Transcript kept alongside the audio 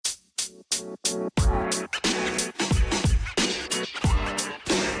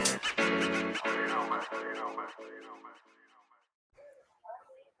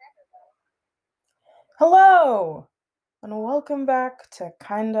Hello, and welcome back to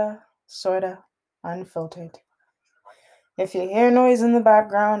Kinda, Sorta, Unfiltered. If you hear noise in the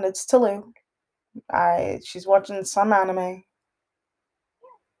background, it's Talu. She's watching some anime.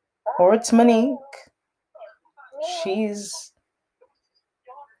 Or it's Monique. She's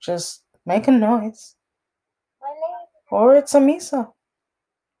just making noise. Or it's Amisa,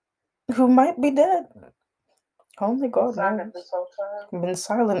 who might be dead. Only God knows. Been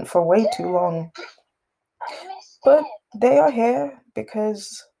silent for way too long. But they are here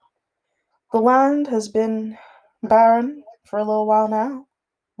because the land has been barren for a little while now.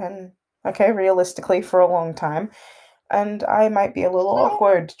 And okay, realistically, for a long time. And I might be a little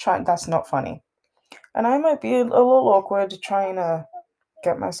awkward trying. That's not funny. And I might be a little awkward trying to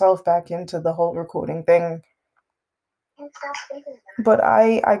get myself back into the whole recording thing. But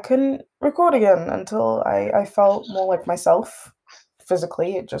I couldn't record again until I felt more like myself.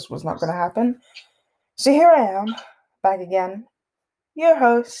 Physically, it just was not going to happen. So here I am, back again. Your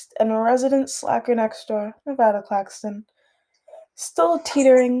host and resident slacker next door, Nevada Claxton. Still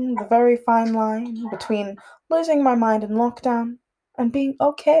teetering the very fine line between losing my mind in lockdown and being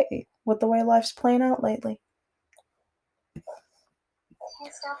okay with the way life's playing out lately.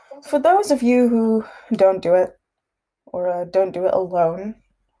 For those of you who don't do it, or don't do it alone,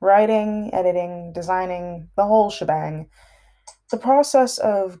 writing, editing, designing, the whole shebang, the process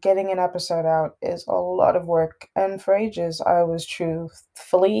of getting an episode out is a lot of work, and for ages I was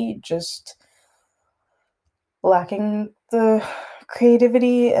truthfully just lacking the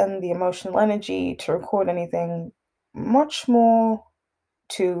creativity and the emotional energy to record anything, much more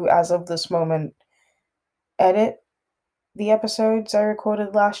to, as of this moment, edit the episodes I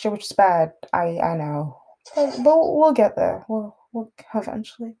recorded last year, which is bad. I know. But we'll get there. We'll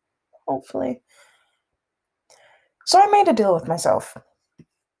eventually. Hopefully. So I made a deal with myself.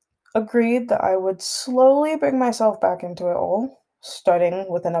 Agreed that I would slowly bring myself back into it all, starting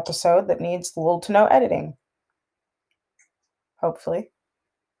with an episode that needs little to no editing. Hopefully.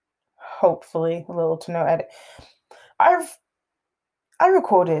 Hopefully, little to no edit. I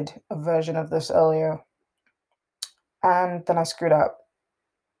recorded a version of this earlier, and then I screwed up.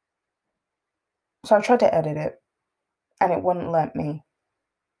 So I tried to edit it, and it wouldn't let me.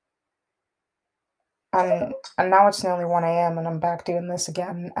 And now it's nearly 1 a.m. and I'm back doing this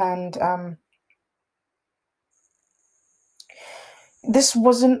again. And this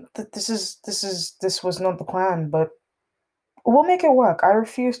wasn't this was not the plan, but we'll make it work. I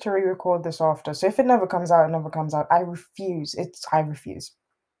refuse to re-record this after. So if it never comes out, it never comes out. I refuse. I refuse.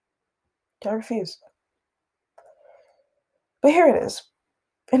 I refuse. But here it is.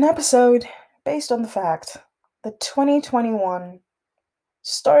 An episode based on the fact that 2021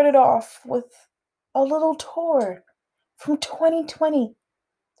 started off with a little tour from 2020.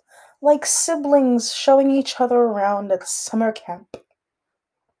 Like siblings showing each other around at summer camp.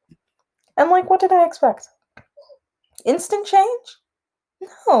 And like, what did I expect? Instant change?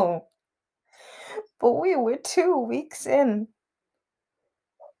 No. But we were 2 weeks in.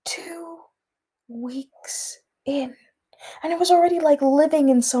 2 weeks in. And it was already like living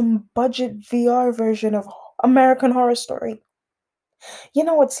in some budget VR version of American Horror Story. You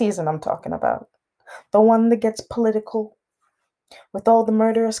know what season I'm talking about. The one that gets political, with all the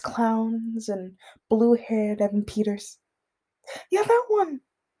murderous clowns and blue-haired Evan Peters. Yeah, that one.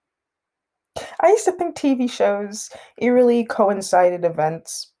 I used to think TV shows eerily coincided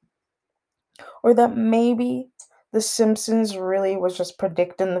events, or that maybe The Simpsons really was just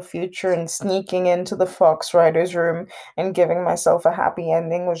predicting the future and sneaking into the Fox writer's room and giving myself a happy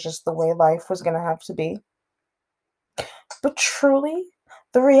ending was just the way life was going to have to be. But truly,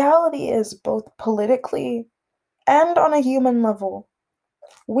 the reality is both politically and on a human level.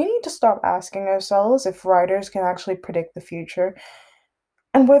 We need to stop asking ourselves if writers can actually predict the future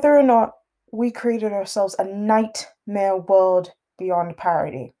and whether or not we created ourselves a nightmare world beyond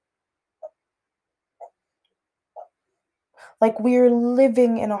parody. Like we're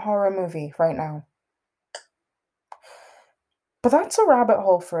living in a horror movie right now. But that's a rabbit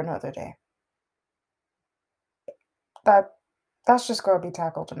hole for another day. That's just gonna be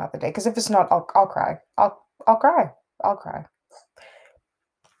tackled another day. Because if it's not, I'll cry. I'll cry. I'll cry.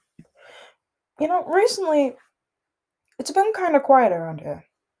 You know, recently it's been kind of quiet around here.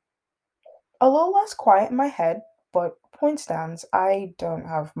 A little less quiet in my head, but point stands, I don't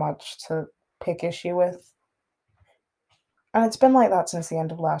have much to pick issue with. And it's been like that since the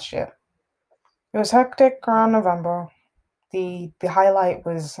end of last year. It was hectic around November. The highlight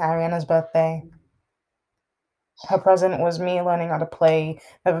was Ariana's birthday. Her present was me learning how to play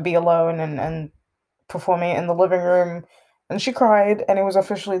Never Be Alone and performing it in the living room. And she cried, and it was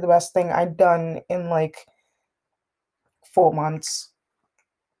officially the best thing I'd done in like 4 months.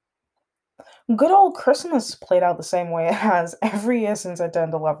 Good old Christmas played out the same way it has every year since I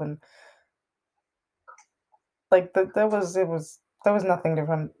turned 11. Like there was nothing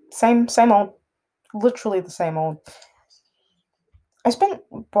different. Same old, literally the same old. I spent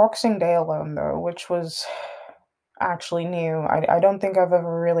Boxing Day alone though, which was actually new. I don't think I've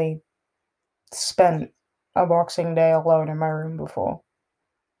ever really spent a Boxing Day alone in my room before.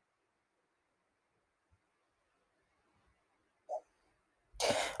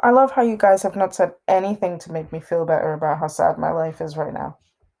 I love how you guys have not said anything to make me feel better about how sad my life is right now.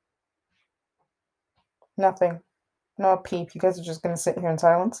 Nothing. Not a peep. You guys are just gonna sit here in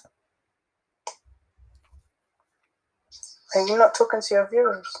silence. Are you not talking to your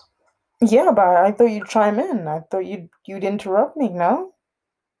viewers? Yeah, but I thought you'd chime in. I thought you'd interrupt me, no?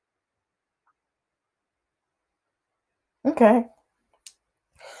 Okay.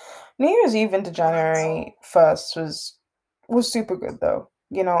 New Year's Eve into January 1st was super good though.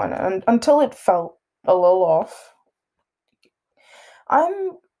 You know, and until it felt a little off.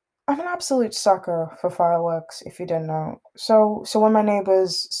 I'm I'm an absolute sucker for fireworks, if you didn't know. So when my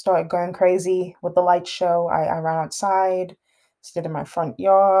neighbors started going crazy with the light show, I ran outside, stood in my front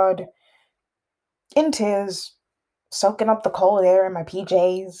yard, in tears, soaking up the cold air in my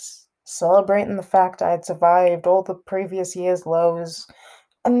PJs, celebrating the fact I had survived all the previous year's lows.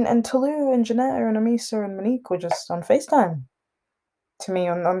 And Tulu and Janetta and Amisa and Monique were just on FaceTime to me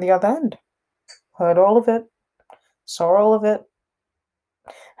on the other end. Heard all of it, saw all of it,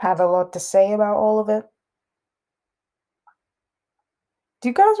 had a lot to say about all of it. Do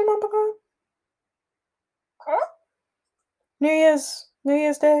you guys remember that? Huh? New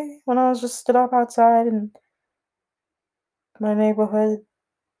Year's Day when I was just stood up outside in my neighborhood.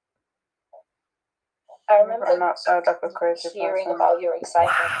 I remember I'm outside like a crazy hearing person. About your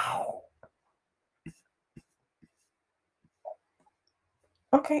excitement. Wow.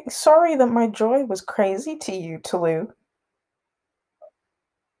 Okay, sorry that my joy was crazy to you, Tulu.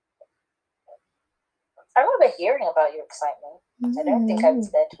 I remember hearing about your excitement. I don't think I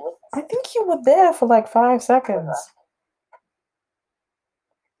was there to witness it. I think you were there for like 5 seconds.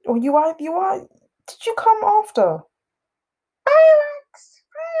 Or you are. Did you come after? Fireworks.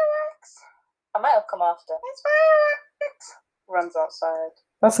 I might have come after. It's fireworks. Runs outside.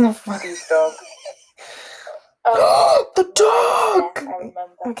 That's not funny. Sees dog. The dog! Yeah, I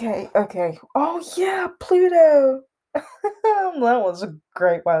remember. Okay. Oh yeah, Pluto. That was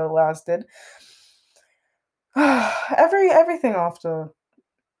great while it lasted. Everything after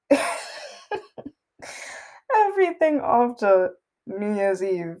everything after New Year's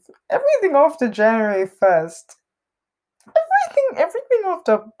Eve, everything after January 1st, everything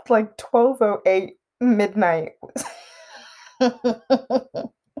after like 12:08 midnight.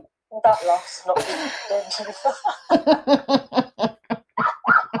 That laugh's not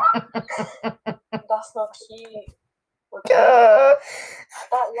That's not cute. That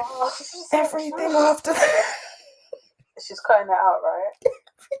laugh. Everything after She's cutting it out, right?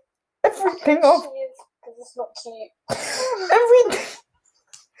 Everything off. She is, because it's not cute.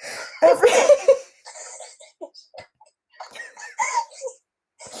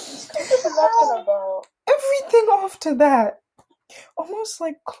 Everything after that, almost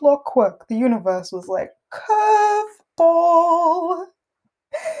like clockwork, the universe was like, curveball.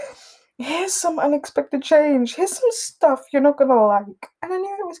 Here's some unexpected change. Here's some stuff you're not gonna like. And I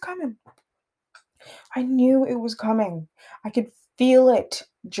knew it was coming. I knew it was coming. I could feel it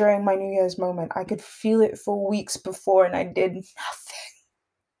during my New Year's moment. I could feel it for weeks before, and I did nothing.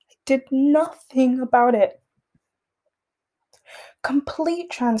 I did nothing about it. Complete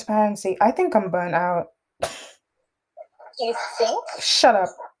transparency. I think I'm burnt out. You think? Shut up.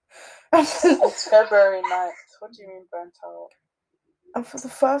 It's February 9th. What do you mean burnt out? And for the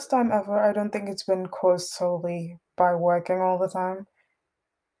first time ever, I don't think it's been caused solely by working all the time.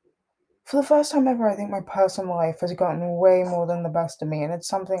 For the first time ever, I think my personal life has gotten way more than the best of me, and it's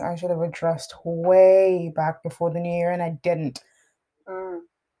something I should have addressed way back before the new year, and I didn't.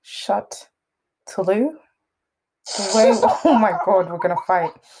 Shut. Tulu? Oh my god, we're gonna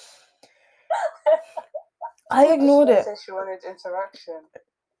fight. I ignored it. She wanted interaction.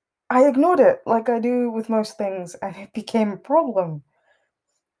 I ignored it like I do with most things, and it became a problem.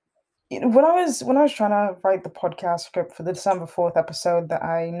 When I was trying to write the podcast script for the December 4th episode that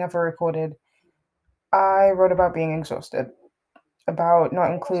I never recorded, I wrote about being exhausted, about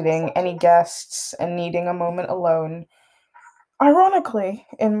not including any guests and needing a moment alone. Ironically,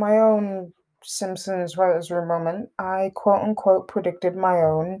 in my own Simpsons writers' room moment, I quote unquote predicted my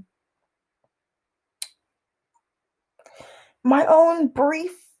own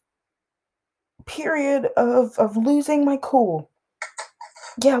brief period of losing my cool.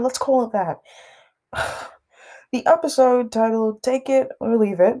 Yeah, let's call it that. The episode titled Take It or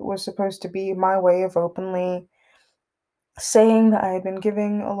Leave It was supposed to be my way of openly saying that I had been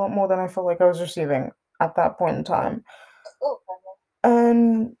giving a lot more than I felt like I was receiving at that point in time. Oh,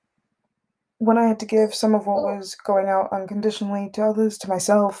 And when I had to give some of what was going out unconditionally to others, to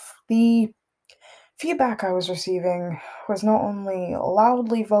myself, the feedback I was receiving was not only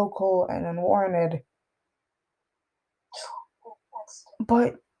loudly vocal and unwarranted,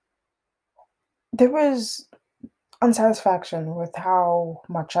 but there was unsatisfaction with how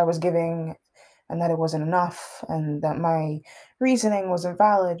much I was giving and that it wasn't enough and that my reasoning wasn't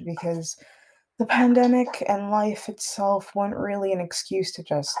valid because the pandemic and life itself weren't really an excuse to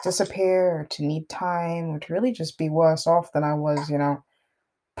just disappear or to need time or to really just be worse off than I was,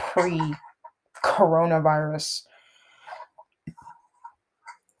 pre coronavirus.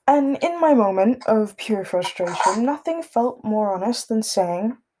 And in my moment of pure frustration, nothing felt more honest than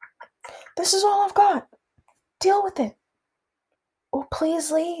saying, "This is all I've got. Deal with it. Or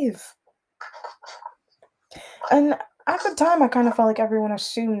please leave." And at the time, I kind of felt like everyone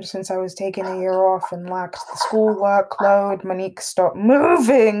assumed since I was taking a year off and lacked the school workload, Monique stopped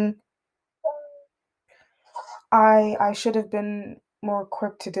moving. I should have been more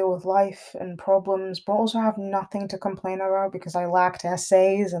equipped to deal with life and problems, but also have nothing to complain about because I lacked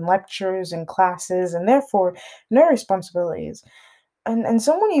essays and lectures and classes and therefore no responsibilities. And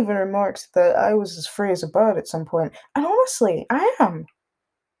someone even remarked that I was as free as a bird at some point. And honestly, I am.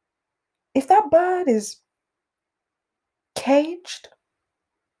 If that bird is caged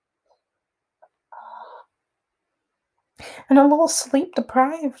and a little sleep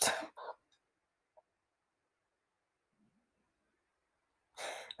deprived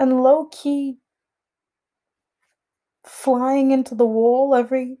and low key flying into the wall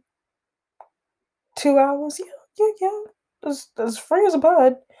every 2 hours, yeah, yeah, yeah, as free as a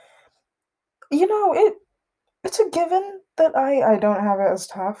bird, it's a given that I don't have it as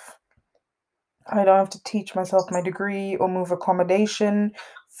tough. I don't have to teach myself my degree or move accommodation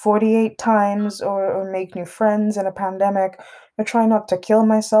 48 times or make new friends in a pandemic or try not to kill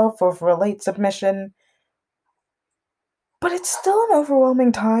myself over a late submission. But it's still an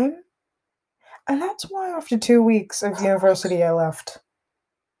overwhelming time. And that's why after 2 weeks of university I left.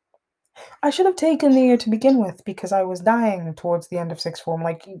 I should have taken the year to begin with because I was dying towards the end of sixth form.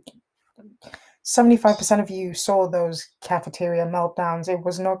 Like 75% of you saw those cafeteria meltdowns. It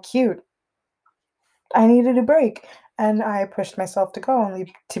was not cute. I needed a break, and I pushed myself to go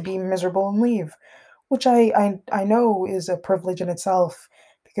only to be miserable and leave, which I know is a privilege in itself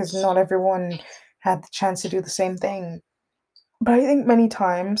because not everyone had the chance to do the same thing. But I think many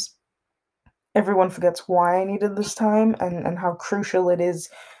times everyone forgets why I needed this time and how crucial it is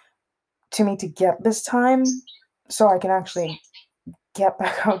to me to get this time so I can actually get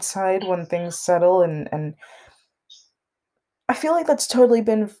back outside when things settle and I feel like that's totally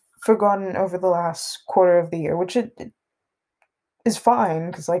been forgotten over the last quarter of the year, which it is fine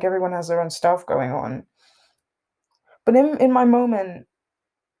because like everyone has their own stuff going on. But in my moment,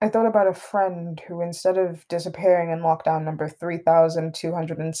 I thought about a friend who instead of disappearing in lockdown number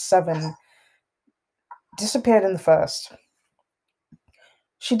 3207 disappeared in the first.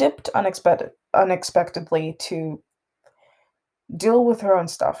 She dipped unexpectedly to deal with her own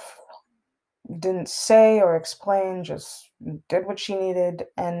stuff. Didn't say or explain, just did what she needed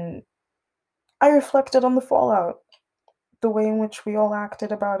and I reflected on the fallout, the way in which we all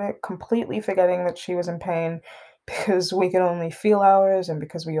acted about it, completely forgetting that she was in pain because we could only feel ours and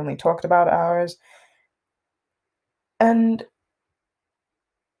because we only talked about ours. And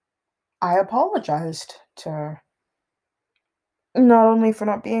I apologized to her, not only for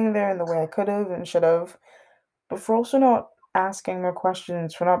not being there in the way I could have and should have, but for also not asking more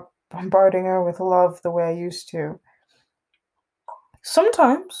questions, for not bombarding her with love the way I used to.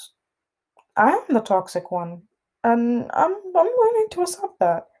 Sometimes I am the toxic one, and I'm learning to accept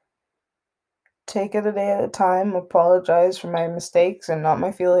that. Take it a day at a time, apologize for my mistakes and not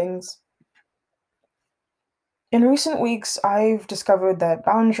my feelings. In recent weeks, I've discovered that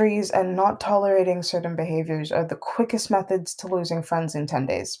boundaries and not tolerating certain behaviors are the quickest methods to losing friends in 10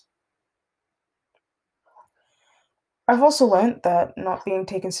 days. I've also learned that not being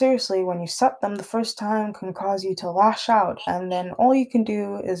taken seriously when you set them the first time can cause you to lash out, and then all you can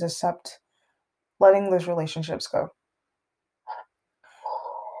do is accept letting those relationships go.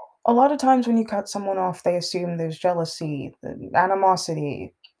 A lot of times when you cut someone off, they assume there's jealousy,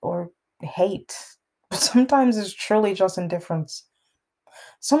 animosity, or hate. But sometimes it's truly just indifference.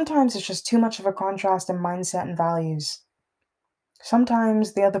 Sometimes it's just too much of a contrast in mindset and values.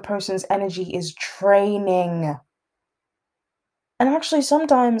 Sometimes the other person's energy is draining. And actually,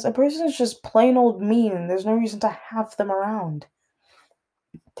 sometimes a person is just plain old mean and there's no reason to have them around.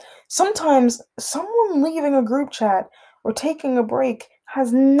 Sometimes someone leaving a group chat or taking a break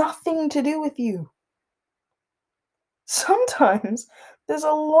has nothing to do with you. Sometimes there's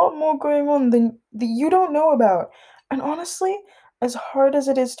a lot more going on than that you don't know about. And honestly, as hard as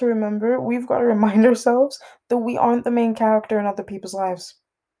it is to remember, we've got to remind ourselves that we aren't the main character in other people's lives.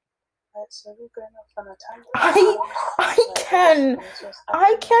 Right, so we're going off on a tangent. I I Like, can it's just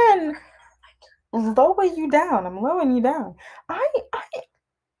I can lower you down. I'm lowering you down. I I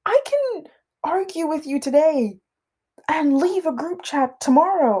I can argue with you today and leave a group chat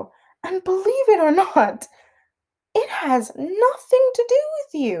tomorrow. And believe it or not, it has nothing to do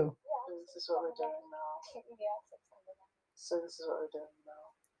with you. This is what we're doing now. So this is what we're doing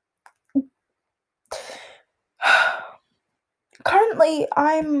now. Currently,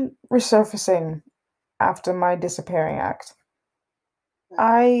 I'm resurfacing after my disappearing act.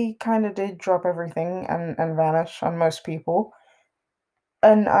 I kind of did drop everything and vanish on most people,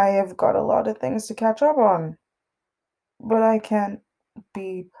 and I have got a lot of things to catch up on, but I can't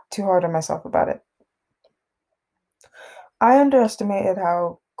be too hard on myself about it. I underestimated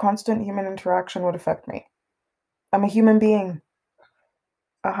how constant human interaction would affect me. I'm a human being,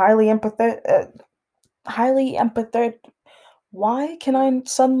 a highly empathetic. Why can I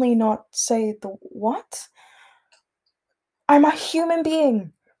suddenly not say the what? I'm a human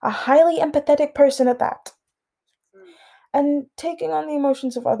being, a highly empathetic person at that. And taking on the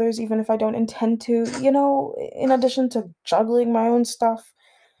emotions of others, even if I don't intend to, in addition to juggling my own stuff,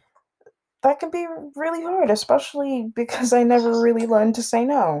 that can be really hard, especially because I never really learned to say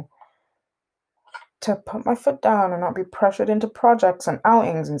no. To put my foot down and not be pressured into projects and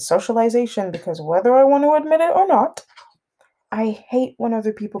outings and socialization because whether I want to admit it or not, I hate when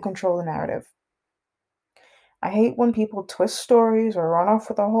other people control the narrative. I hate when people twist stories or run off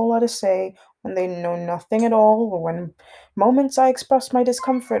with a whole lot to say when they know nothing at all, or when moments I express my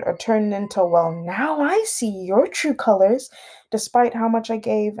discomfort are turned into, well, now I see your true colors, despite how much I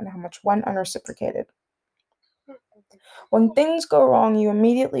gave and how much went unreciprocated. When things go wrong, you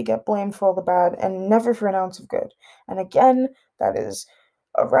immediately get blamed for all the bad and never for an ounce of good. And again, that is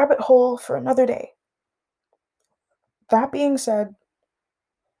a rabbit hole for another day. That being said,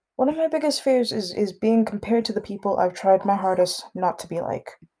 one of my biggest fears is being compared to the people I've tried my hardest not to be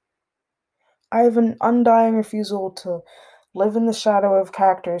like. I have an undying refusal to live in the shadow of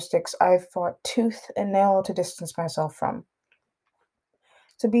characteristics I've fought tooth and nail to distance myself from.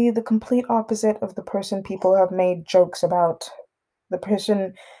 To be the complete opposite of the person people have made jokes about, the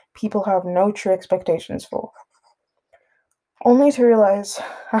person people have no true expectations for. Only to realize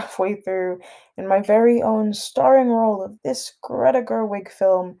halfway through, in my very own starring role of this Greta Gerwig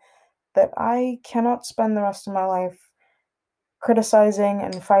film, that I cannot spend the rest of my life criticizing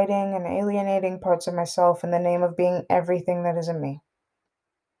and fighting and alienating parts of myself in the name of being everything that isn't me.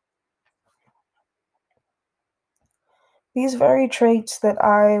 These very traits that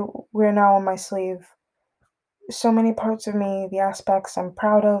I wear now on my sleeve, so many parts of me, the aspects I'm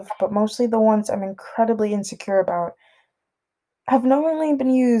proud of, but mostly the ones I'm incredibly insecure about, have knowingly been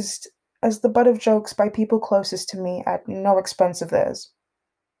used as the butt of jokes by people closest to me at no expense of theirs.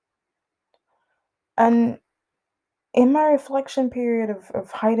 And in my reflection period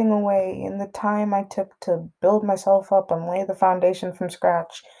of hiding away, in the time I took to build myself up and lay the foundation from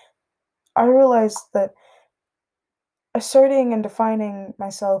scratch, I realized that asserting and defining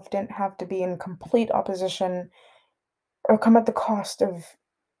myself didn't have to be in complete opposition or come at the cost of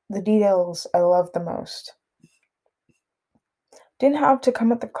the details I love the most. Didn't have to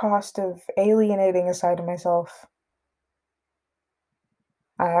come at the cost of alienating a side of myself.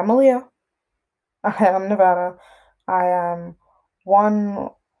 I am Aaliyah. I am Nevada. I am one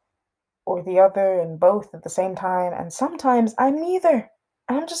or the other and both at the same time, and sometimes I'm neither.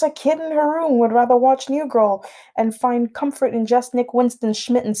 And I'm just a kid in her room would rather watch New Girl and find comfort in just Nick Winston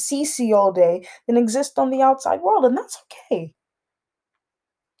Schmidt and Cece all day than exist on the outside world, and that's okay.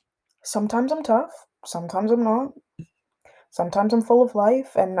 Sometimes I'm tough, sometimes I'm not. Sometimes I'm full of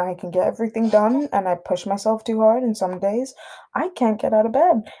life and I can get everything done, and I push myself too hard, and some days I can't get out of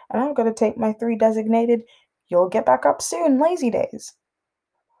bed, and I've got to take my 3 designated you'll get back up soon lazy days.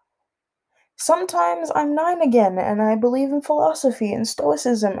 Sometimes I'm 9 again and I believe in philosophy and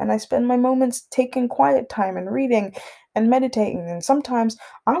stoicism, and I spend my moments taking quiet time and reading, and meditating, and sometimes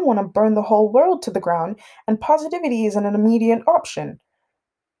I want to burn the whole world to the ground, and positivity isn't an immediate option.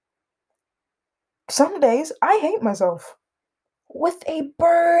 Some days I hate myself with a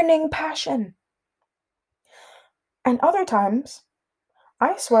burning passion, and other times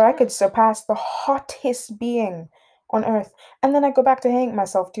I swear I could surpass the hottest being on earth, and then I go back to hating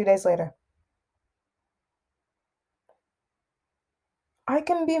myself 2 days later. I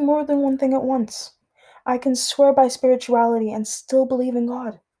can be more than one thing at once. I can swear by spirituality and still believe in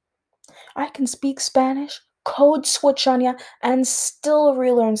God. I can speak Spanish, code switch on ya, and still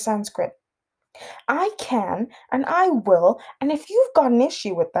relearn Sanskrit. I can and I will, and if you've got an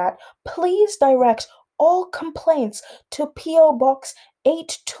issue with that, please direct all complaints to P.O. Box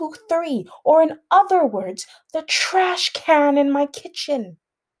 823, or in other words, the trash can in my kitchen.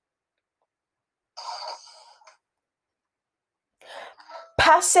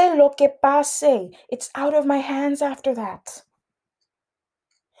 Pase lo que pase, it's out of my hands after that.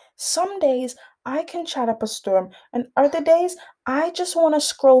 Some days I can chat up a storm, and other days I just want to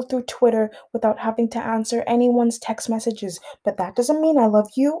scroll through Twitter without having to answer anyone's text messages. But that doesn't mean I love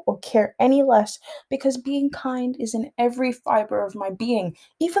you or care any less, because being kind is in every fiber of my being,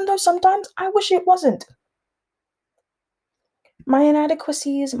 even though sometimes I wish it wasn't. My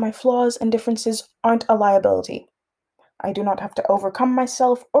inadequacies, my flaws, and differences aren't a liability. I do not have to overcome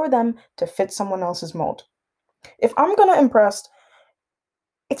myself or them to fit someone else's mold. If I'm gonna impress,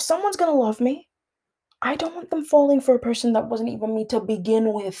 if someone's gonna love me, I don't want them falling for a person that wasn't even me to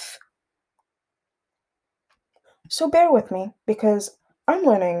begin with. So bear with me, because I'm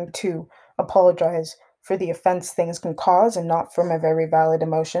learning to apologize for the offense things can cause and not for my very valid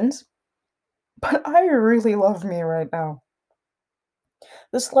emotions. But I really love me right now.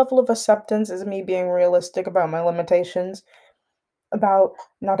 This level of acceptance is me being realistic about my limitations, about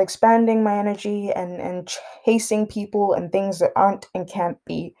not expanding my energy and chasing people and things that aren't and can't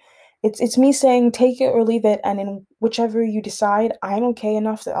be. It's me saying take it or leave it, and in whichever you decide, I'm okay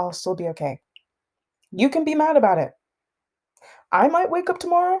enough that I'll still be okay. You can be mad about it. I might wake up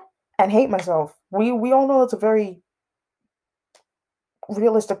tomorrow and hate myself. We all know that's a very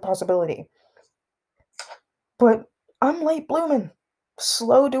realistic possibility. But I'm late blooming.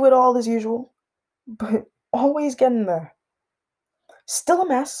 Slow do it all as usual, but always getting there. Still a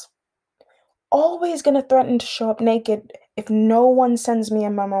mess. Always gonna threaten to show up naked if no one sends me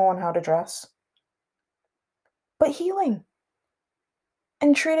a memo on how to dress. But healing.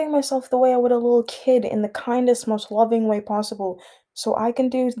 And treating myself the way I would a little kid in the kindest, most loving way possible, so I can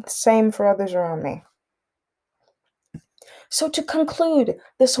do the same for others around me. So, to conclude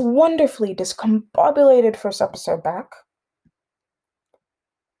this wonderfully discombobulated first episode back,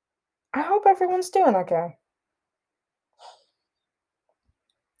 I hope everyone's doing okay.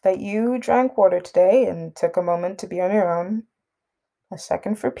 That you drank water today and took a moment to be on your own, a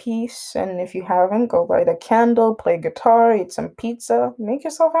second for peace, and if you haven't, go light a candle, play guitar, eat some pizza, make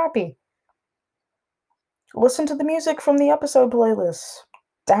yourself happy. Listen to the music from the episode playlist.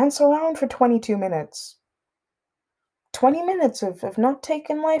 Dance around for 22 minutes. 20 minutes of not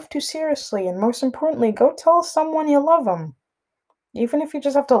taking life too seriously, and most importantly, go tell someone you love them. Even if you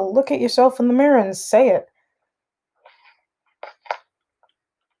just have to look at yourself in the mirror and say it.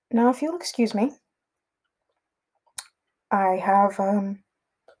 Now, if you'll excuse me, I have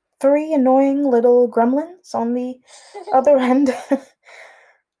 3 annoying little gremlins on the other end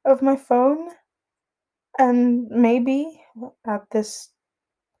of my phone, and maybe at this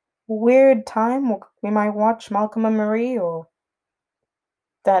weird time we might watch Malcolm and Marie, or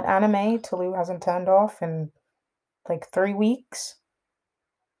that anime Tolu hasn't turned off in like 3 weeks.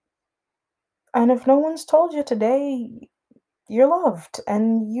 And if no one's told you today, you're loved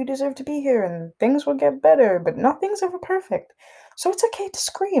and you deserve to be here and things will get better, but nothing's ever perfect. So it's okay to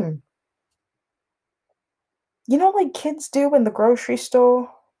scream. You know, like kids do in the grocery store?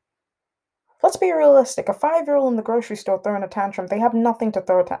 Let's be realistic. A 5-year-old in the grocery store throwing a tantrum, they have nothing to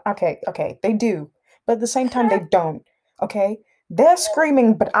throw a okay, they do. But at the same time, they don't. Okay? They're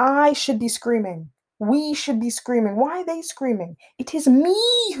screaming, but I should be screaming. We should be screaming. Why are they screaming? It is me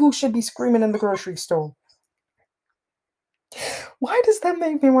who should be screaming in the grocery store. Why does that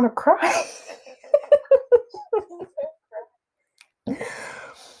make me want to cry?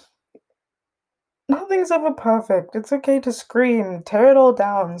 Nothing's ever perfect. It's okay to scream, tear it all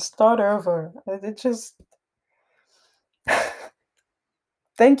down, start over. It just.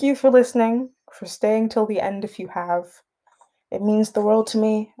 Thank you for listening, for staying till the end if you have. It means the world to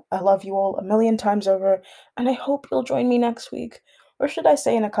me. I love you all a million times over, and I hope you'll join me next week. Or should I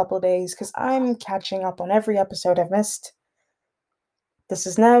say in a couple of days, because I'm catching up on every episode I've missed. This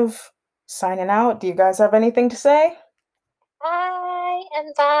is Nev, signing out. Do you guys have anything to say?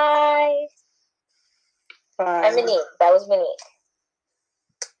 And bye. Bye. I'm Monique. That was Monique.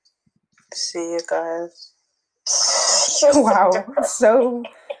 See you guys. Wow, so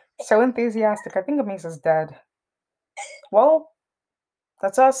enthusiastic. I think Amisa's dead. Well,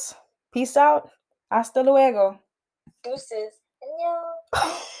 that's us. Peace out. Hasta luego. Deuces.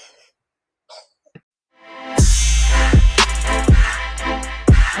 Annyeong.